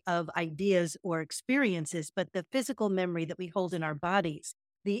memory of ideas or experiences, but the physical memory that we hold in our bodies,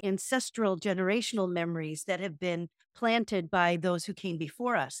 the ancestral generational memories that have been planted by those who came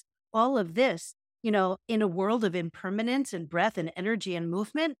before us. All of this, in a world of impermanence and breath and energy and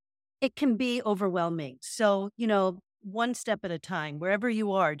movement, it can be overwhelming. So, one step at a time, wherever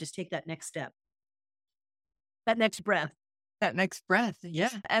you are, just take that next step, that next breath. That next breath.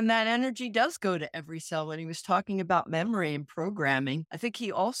 Yeah. And that energy does go to every cell. When he was talking about memory and programming, I think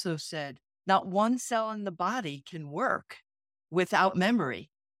he also said not one cell in the body can work without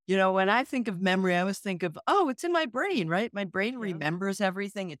memory. When I think of memory, I always think of, it's in my brain, right? My brain remembers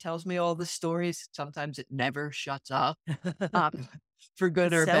everything. It tells me all the stories. Sometimes it never shuts up. For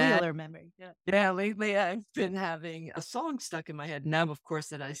good or bad. Cellular memory. Yeah. Lately I've been having a song stuck in my head. Now, of course,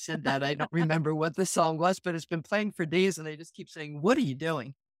 that I said that, I don't remember what the song was, but it's been playing for days and I just keep saying, what are you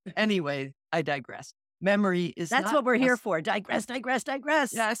doing? Anyway, I digress. Memory is That's what we're here for. Digress.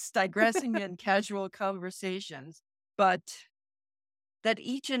 Yes, digressing in casual conversations, but that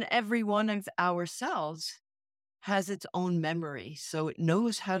each and every one of our cells has its own memory. So it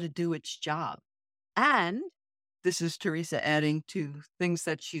knows how to do its job. And this is Teresa adding to things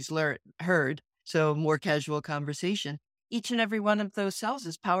that she's heard. So more casual conversation. Each and every one of those cells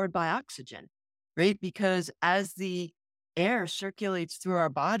is powered by oxygen, right? Because as the air circulates through our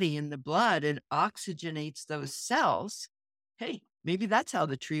body in the blood, it oxygenates those cells. Hey, maybe that's how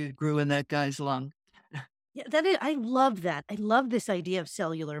the tree grew in that guy's lung. Yeah, I love that. I love this idea of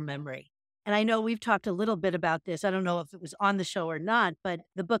cellular memory. And I know we've talked a little bit about this. I don't know if it was on the show or not, but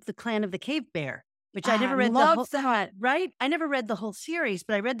the book, The Clan of the Cave Bear, which I never read right? I never read the whole series,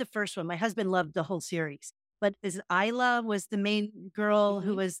 but I read the first one. My husband loved the whole series. But Isla was the main girl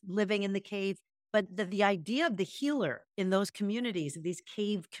who was living in the cave. But the idea of the healer in those communities, these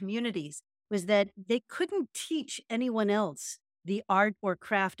cave communities, was that they couldn't teach anyone else the art or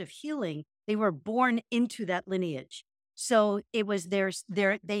craft of healing. They were born into that lineage. So it was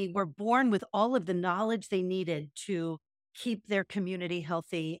they were born with all of the knowledge they needed to keep their community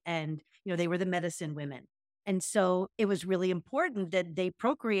healthy. And, they were the medicine women. And so it was really important that they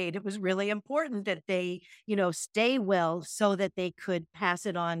procreate. It was really important that they, stay well so that they could pass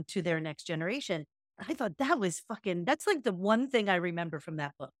it on to their next generation. I thought that's like the one thing I remember from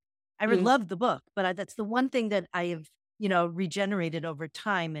that book. I loved the book, but that's the one thing that I have, regenerated over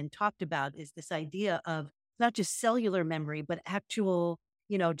time and talked about is this idea of not just cellular memory, but actual,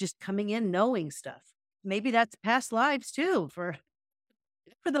 just coming in, knowing stuff. Maybe that's past lives too for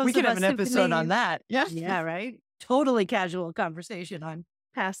those we of could us have an episode on that. Yeah. Yeah, right. Totally casual conversation on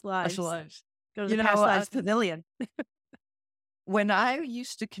past lives. Go to the past lives pavilion. When I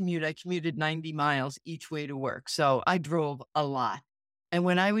used to commute, I commuted 90 miles each way to work. So I drove a lot. And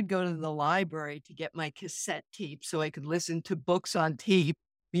when I would go to the library to get my cassette tape so I could listen to books on tape,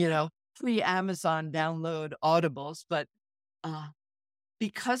 free Amazon download audibles, but uh,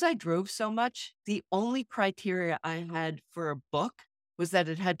 because I drove so much, the only criteria I had for a book was that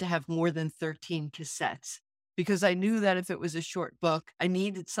it had to have more than 13 cassettes. Because I knew that if it was a short book, I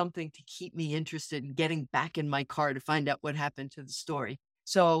needed something to keep me interested in getting back in my car to find out what happened to the story.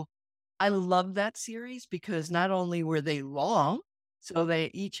 So I love that series because not only were they long, so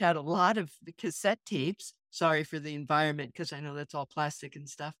they each had a lot of the cassette tapes. Sorry for the environment because I know that's all plastic and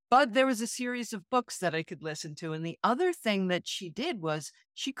stuff. But there was a series of books that I could listen to. And the other thing that she did was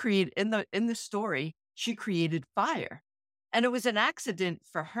she created in the story, she created fire. And it was an accident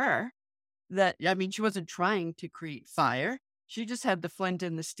for her that, I mean, she wasn't trying to create fire. She just had the flint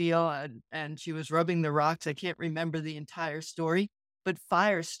and the steel and she was rubbing the rocks. I can't remember the entire story, but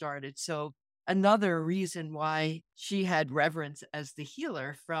fire started. So another reason why she had reverence as the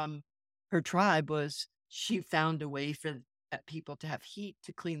healer from her tribe was she found a way for people to have heat,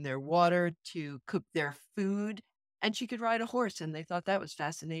 to clean their water, to cook their food, and she could ride a horse. And they thought that was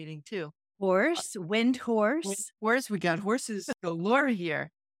fascinating too. Horse, wind horse. Horse, we got horses galore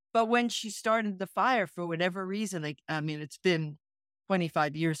here. But when she started the fire, for whatever reason, I mean, it's been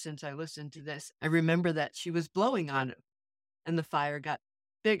 25 years since I listened to this. I remember that she was blowing on it and the fire got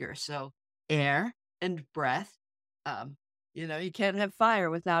bigger. So air and breath, you can't have fire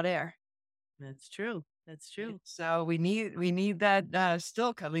without air. That's true. That's true. So we need that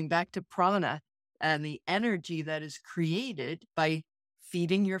still coming back to prana and the energy that is created by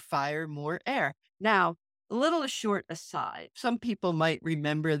feeding your fire more air. Now, a little short aside, some people might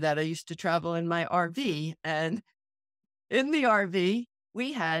remember that I used to travel in my RV, and in the RV,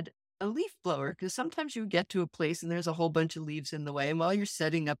 we had a leaf blower because sometimes you get to a place and there's a whole bunch of leaves in the way. And while you're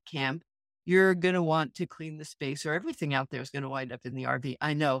setting up camp, you're going to want to clean the space or everything out there is going to wind up in the RV.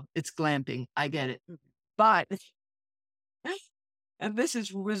 I know it's glamping. I get it. But, and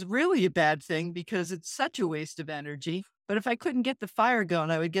was really a bad thing because it's such a waste of energy. But if I couldn't get the fire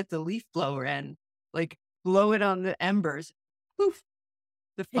going, I would get the leaf blower and blow it on the embers. Poof.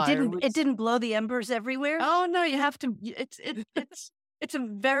 The fire. It didn't blow the embers everywhere. Oh no, you have to. It's a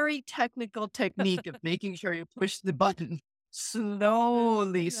very technical technique of making sure you push the button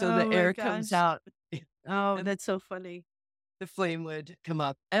slowly so the air comes out. Oh, that's so funny. The flame would come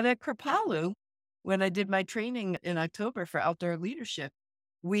up. And at Kripalu, when I did my training in October for outdoor leadership,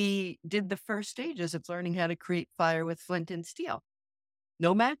 we did the first stages of learning how to create fire with flint and steel.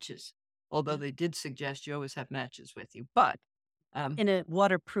 No matches. Although they did suggest you always have matches with you, but in a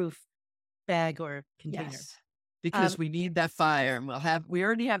waterproof bag or container. Yes, because we need that fire, and we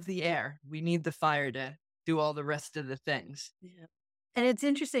already have the air. We need the fire to do all the rest of the things. Yeah. And it's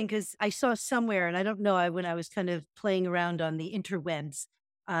interesting because I saw somewhere, and I don't know, when I was kind of playing around on the interwebs,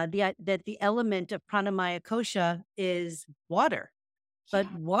 that the element of pranamaya kosha is water.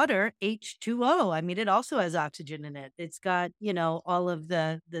 But water, H2O, I mean, it also has oxygen in it. It's got, all of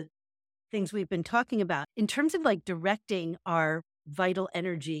the things we've been talking about. In terms of directing our vital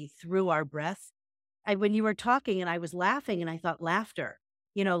energy through our breath, when you were talking and I was laughing and I thought laughter,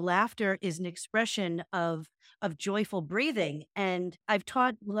 laughter is an expression of joyful breathing. And I've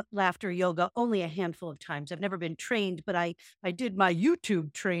taught laughter yoga only a handful of times. I've never been trained, but I did my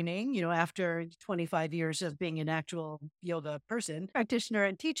YouTube training, after 25 years of being an actual yoga person, practitioner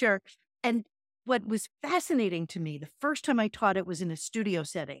and teacher. And what was fascinating to me, the first time I taught it was in a studio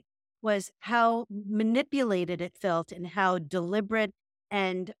setting, was how manipulated it felt and how deliberate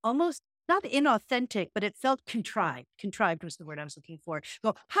and almost not inauthentic, but it felt contrived. Contrived was the word I was looking for.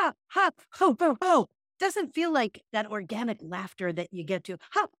 Go, ha, ha, ho, ho, ho. Doesn't feel like that organic laughter that you get to.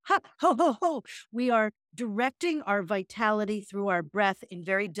 Ha, ha, ho, ho, ho. We are directing our vitality through our breath in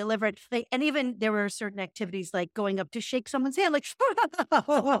very deliberate, and even there were certain activities like going up to shake someone's hand, like,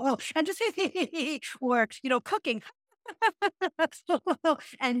 and just, or, cooking.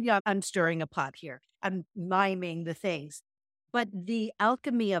 And I'm stirring a pot here. I'm miming the things. But the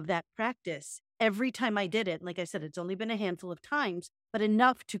alchemy of that practice, every time I did it, like I said, it's only been a handful of times, but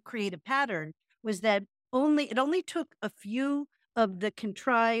enough to create a pattern, was that it only took a few of the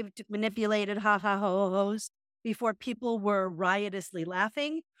contrived, manipulated ha-ha-ho-hos before people were riotously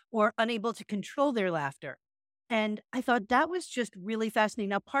laughing or unable to control their laughter. And I thought that was just really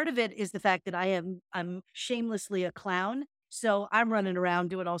fascinating. Now, part of it is the fact that I'm shamelessly a clown. So I'm running around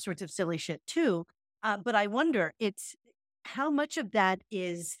doing all sorts of silly shit too. But I wonder, it's how much of that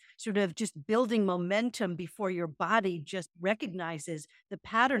is sort of just building momentum before your body just recognizes the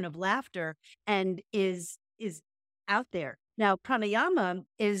pattern of laughter and is out there. Now, pranayama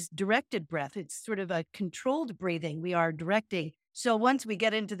is directed breath. It's sort of a controlled breathing. We are directing. So once we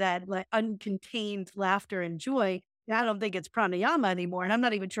get into that uncontained laughter and joy, I don't think it's pranayama anymore. And I'm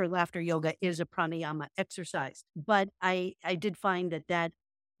not even sure laughter yoga is a pranayama exercise. But I did find that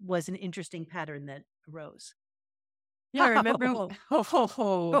was an interesting pattern that arose. Yeah, I remember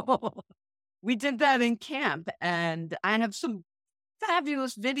we did that in camp, and I have some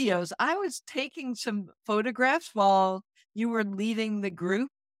fabulous videos. I was taking some photographs while you were leading the group,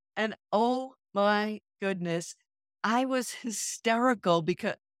 and oh my goodness, I was hysterical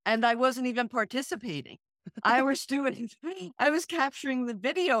and I wasn't even participating. I was capturing the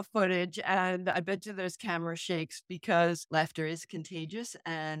video footage, and I bet you there's camera shakes because laughter is contagious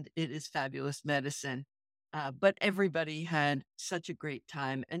and it is fabulous medicine. But everybody had such a great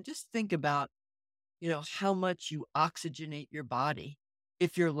time. And just think about, how much you oxygenate your body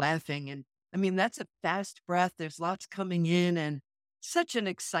if you're laughing. And I mean, that's a fast breath. There's lots coming in and such an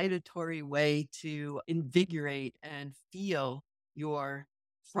excitatory way to invigorate and feel your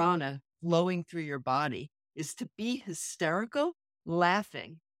prana flowing through your body is to be hysterical,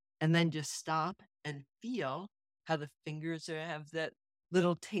 laughing, and then just stop and feel how the fingers have that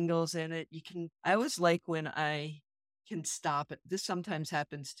little tingles in it. I always like when I can stop it. This sometimes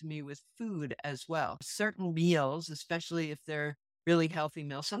happens to me with food as well. Certain meals, especially if they're really healthy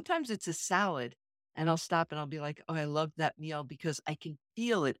meals, sometimes it's a salad and I'll stop and I'll be like, oh, I love that meal because I can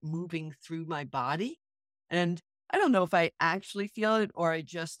feel it moving through my body. And I don't know if I actually feel it or I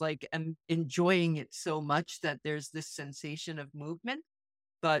just like am enjoying it so much that there's this sensation of movement.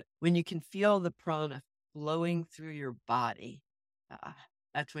 But when you can feel the prana flowing through your body,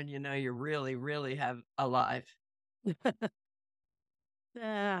 that's when you know you're really, really alive.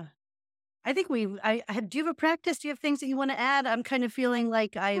 I think do you have a practice? Do you have things that you want to add? I'm kind of feeling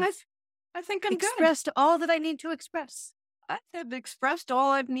like I think I'm expressed all that I need to express. I have expressed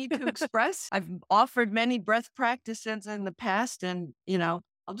all I need to express. I've offered many breath practices in the past, and, I'll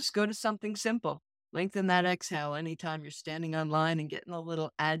just go to something simple. Lengthen that exhale anytime you're standing online and getting a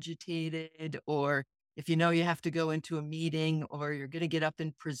little agitated, or if you have to go into a meeting or you're going to get up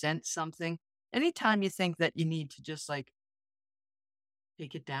and present something. Anytime you think that you need to just like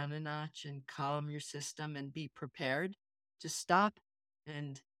take it down a notch and calm your system and be prepared, just stop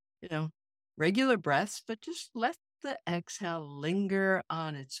and, regular breaths, but just let the exhale linger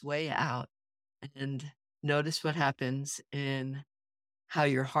on its way out and notice what happens in how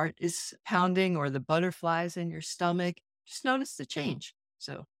your heart is pounding or the butterflies in your stomach. Just notice the change.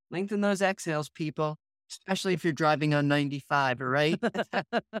 So lengthen those exhales, people, especially if you're driving on 95, right?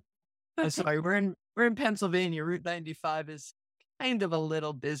 I'm sorry, we're in Pennsylvania. Route 95 is kind of a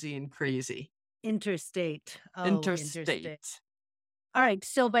little busy and crazy. Interstate. Interstate. All right.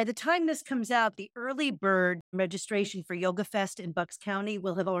 So by the time this comes out, the early bird registration for Yoga Fest in Bucks County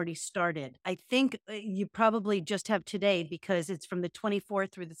will have already started. I think you probably just have today because it's from the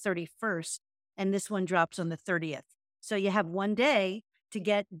 24th through the 31st, and this one drops on the 30th. So you have one day to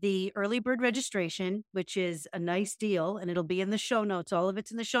get the early bird registration, which is a nice deal, and it'll be in the show notes. All of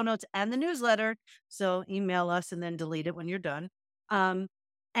it's in the show notes and the newsletter. So email us and then delete it when you're done.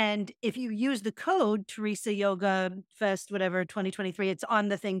 And if you use the code Teresa Yoga Fest, whatever, 2023, it's on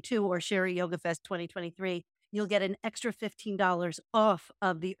the thing too, or Sherry Yoga Fest 2023, you'll get an extra $15 off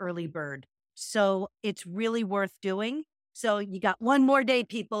of the early bird. So it's really worth doing. So you got one more day,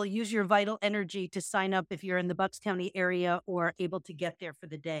 people. Use your vital energy to sign up if you're in the Bucks County area or able to get there for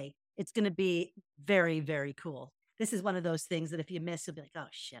the day. It's going to be very, very cool. This is one of those things that if you miss, you'll be like, oh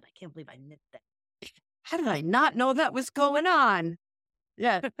shit, I can't believe I missed that. How did I not know that was going on?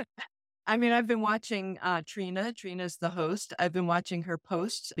 Yeah. I mean, I've been watching Trina. Trina's the host. I've been watching her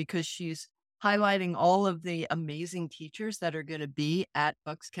posts because she's highlighting all of the amazing teachers that are going to be at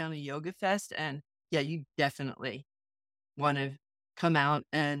Bucks County Yoga Fest. And yeah, you definitely want to come out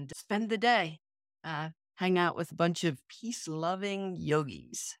and spend the day, hang out with a bunch of peace-loving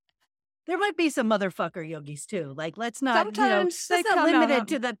yogis. There might be some motherfucker yogis too. Like, let's not, let's not limit it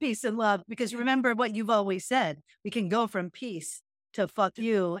to the peace and love, because remember what you've always said. We can go from peace to fuck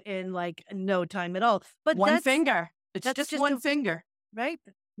you in like no time at all. But one finger. It's just one finger. Right.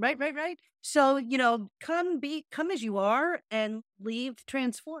 So, come as you are and leave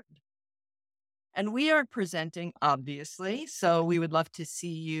transformed. And we are presenting, obviously. So we would love to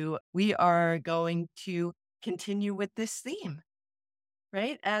see you. We are going to continue with this theme,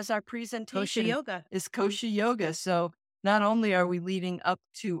 right? As our presentation is Kosha Yoga. So not only are we leading up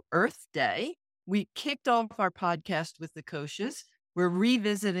to Earth Day, we kicked off our podcast with the koshas. We're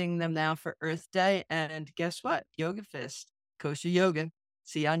revisiting them now for Earth Day. And guess what? Yoga Fest, Kosha Yoga.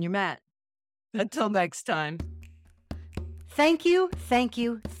 See you on your mat. Until next time. Thank you. Thank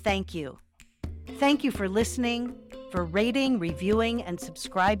you for listening, for rating, reviewing, and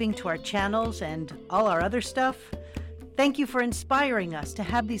subscribing to our channels and all our other stuff. Thank you for inspiring us to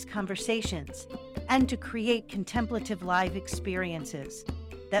have these conversations and to create contemplative live experiences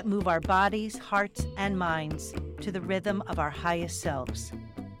that move our bodies, hearts, and minds to the rhythm of our highest selves.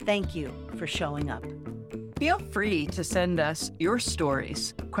 Thank you for showing up. Feel free to send us your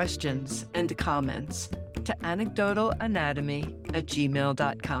stories, questions, and comments to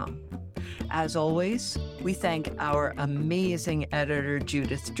anecdotalanatomy@gmail.com. As always, we thank our amazing editor,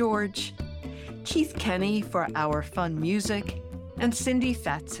 Judith George, Keith Kenny for our fun music, and Cindy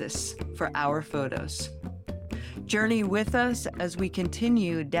Fatsis for our photos. Journey with us as we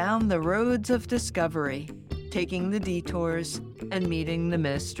continue down the roads of discovery, taking the detours and meeting the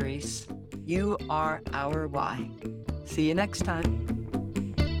mysteries. You are our why. See you next time.